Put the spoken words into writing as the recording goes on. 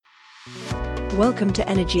Welcome to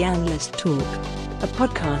Energy Analyst Talk, a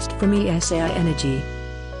podcast from ESAI Energy.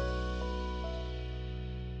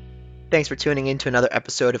 Thanks for tuning in to another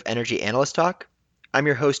episode of Energy Analyst Talk. I'm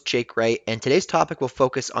your host, Jake Wright, and today's topic will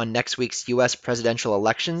focus on next week's U.S. presidential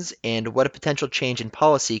elections and what a potential change in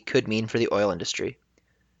policy could mean for the oil industry.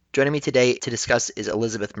 Joining me today to discuss is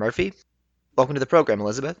Elizabeth Murphy. Welcome to the program,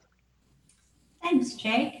 Elizabeth. Thanks,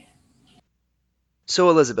 Jake. So,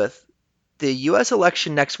 Elizabeth, the U.S.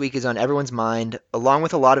 election next week is on everyone's mind, along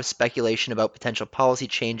with a lot of speculation about potential policy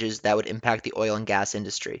changes that would impact the oil and gas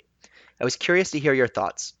industry. I was curious to hear your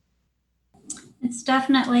thoughts. It's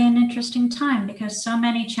definitely an interesting time because so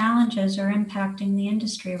many challenges are impacting the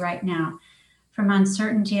industry right now, from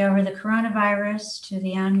uncertainty over the coronavirus to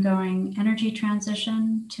the ongoing energy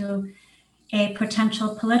transition to a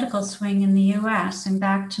potential political swing in the U.S. and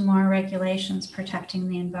back to more regulations protecting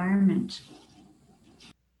the environment.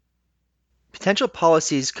 Potential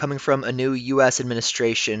policies coming from a new U.S.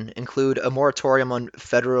 administration include a moratorium on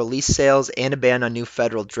federal lease sales and a ban on new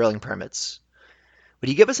federal drilling permits. Would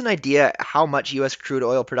you give us an idea how much U.S. crude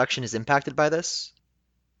oil production is impacted by this?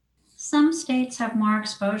 Some states have more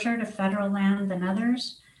exposure to federal land than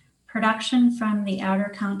others. Production from the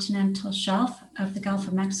outer continental shelf of the Gulf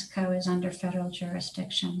of Mexico is under federal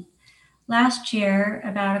jurisdiction. Last year,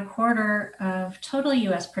 about a quarter of total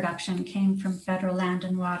U.S. production came from federal land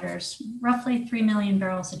and waters, roughly 3 million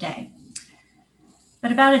barrels a day.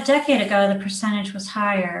 But about a decade ago, the percentage was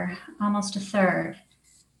higher, almost a third.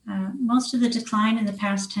 Most of the decline in the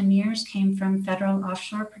past 10 years came from federal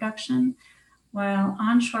offshore production, while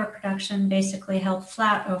onshore production basically held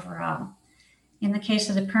flat overall. In the case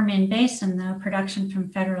of the Permian Basin, though, production from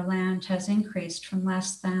federal land has increased from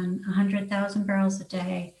less than 100,000 barrels a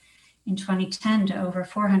day in 2010 to over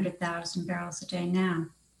 400,000 barrels a day now.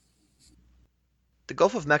 The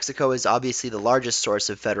Gulf of Mexico is obviously the largest source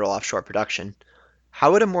of federal offshore production.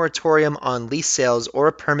 How would a moratorium on lease sales or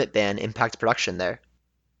a permit ban impact production there?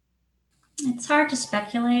 It's hard to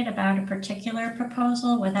speculate about a particular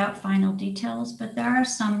proposal without final details, but there are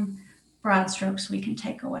some broad strokes we can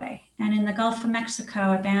take away. And in the Gulf of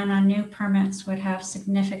Mexico, a ban on new permits would have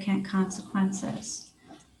significant consequences.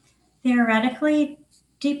 Theoretically,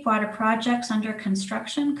 deep water projects under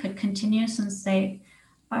construction could continue since they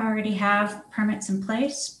already have permits in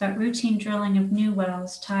place, but routine drilling of new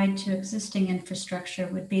wells tied to existing infrastructure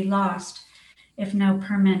would be lost if no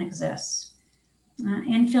permit exists.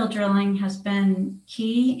 Infill drilling has been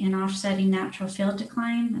key in offsetting natural field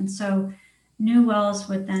decline, and so new wells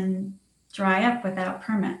would then dry up without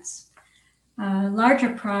permits.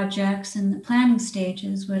 Larger projects in the planning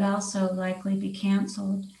stages would also likely be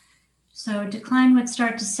canceled, so decline would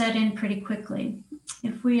start to set in pretty quickly.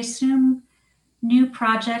 If we assume new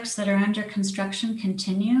projects that are under construction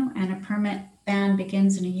continue and a permit ban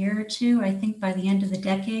begins in a year or two, I think by the end of the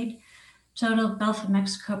decade, total Gulf of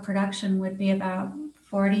Mexico production would be about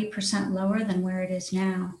 40% lower than where it is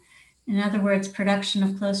now. In other words, production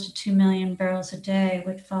of close to 2 million barrels a day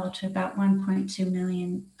would fall to about 1.2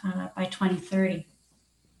 million by 2030.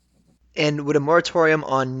 And would a moratorium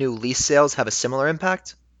on new lease sales have a similar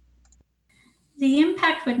impact? The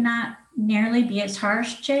impact would not nearly be as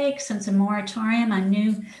harsh, Jake, since a moratorium on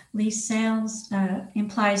new lease sales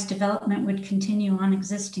implies development would continue on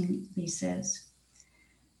existing leases.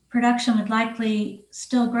 Production would likely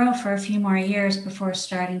still grow for a few more years before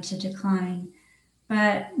starting to decline,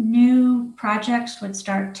 but new projects would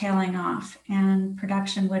start tailing off and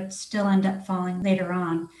production would still end up falling later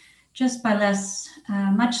on, just by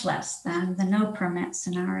much less than the no permit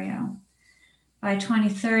scenario. By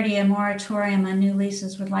 2030, a moratorium on new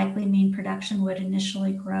leases would likely mean production would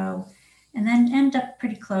initially grow and then end up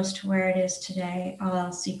pretty close to where it is today, all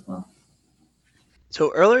else equal.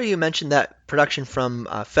 So earlier you mentioned that production from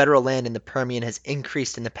federal land in the Permian has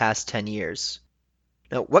increased in the past 10 years.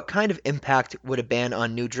 Now, what kind of impact would a ban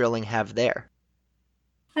on new drilling have there?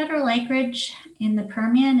 Federal acreage in the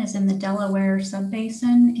Permian is in the Delaware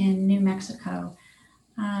Subbasin in New Mexico.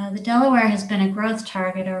 The Delaware has been a growth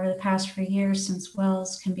target over the past few years since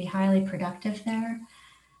wells can be highly productive there.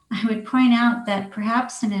 I would point out that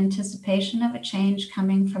perhaps in anticipation of a change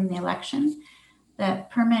coming from the election,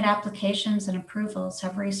 that permit applications and approvals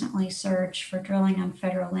have recently surged for drilling on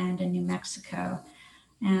federal land in New Mexico,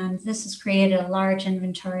 and this has created a large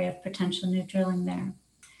inventory of potential new drilling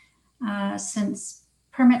there. Since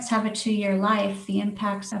permits have a 2-year life, the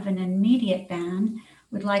impacts of an immediate ban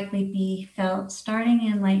would likely be felt starting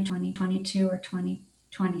in late 2022 or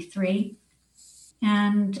 2023,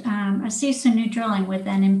 and a cease in new drilling would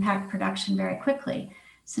then impact production very quickly,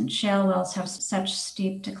 since shale wells have such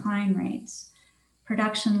steep decline rates.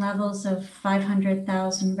 Production levels of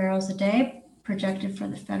 500,000 barrels a day projected for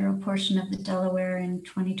the federal portion of the Delaware in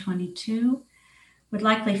 2022 would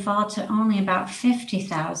likely fall to only about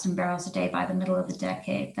 50,000 barrels a day by the middle of the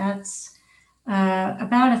decade. That's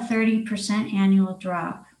about a 30% annual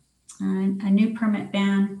drop. A new permit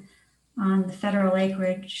ban on the federal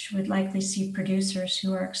acreage would likely see producers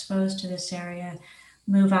who are exposed to this area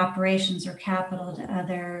move operations or capital to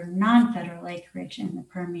other non-federal acreage in the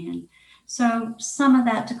Permian. So some of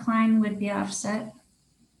that decline would be offset.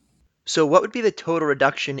 So what would be the total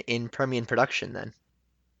reduction in Permian production then?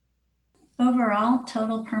 Overall,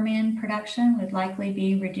 total Permian production would likely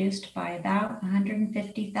be reduced by about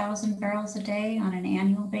 150,000 barrels a day on an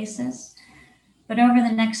annual basis. But over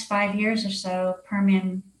the next 5 years or so,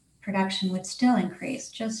 Permian production would still increase,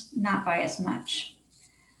 just not by as much.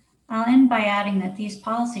 I'll end by adding that these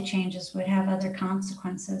policy changes would have other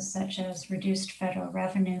consequences, such as reduced federal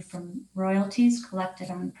revenue from royalties collected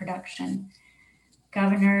on production.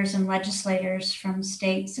 Governors and legislators from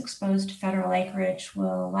states exposed to federal acreage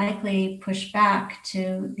will likely push back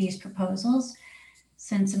to these proposals,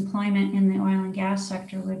 since employment in the oil and gas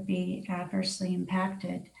sector would be adversely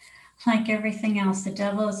impacted. Like everything else, the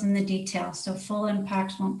devil is in the details, so full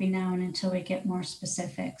impacts won't be known until we get more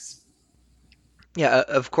specifics. Yeah,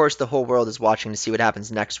 of course, the whole world is watching to see what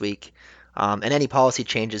happens next week. And any policy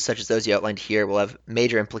changes, such as those you outlined here, will have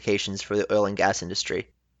major implications for the oil and gas industry.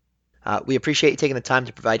 We appreciate you taking the time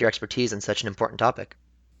to provide your expertise on such an important topic.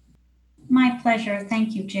 My pleasure.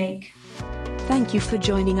 Thank you, Jake. Thank you for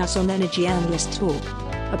joining us on Energy Analyst Talk,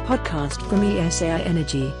 a podcast from ESAI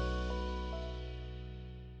Energy.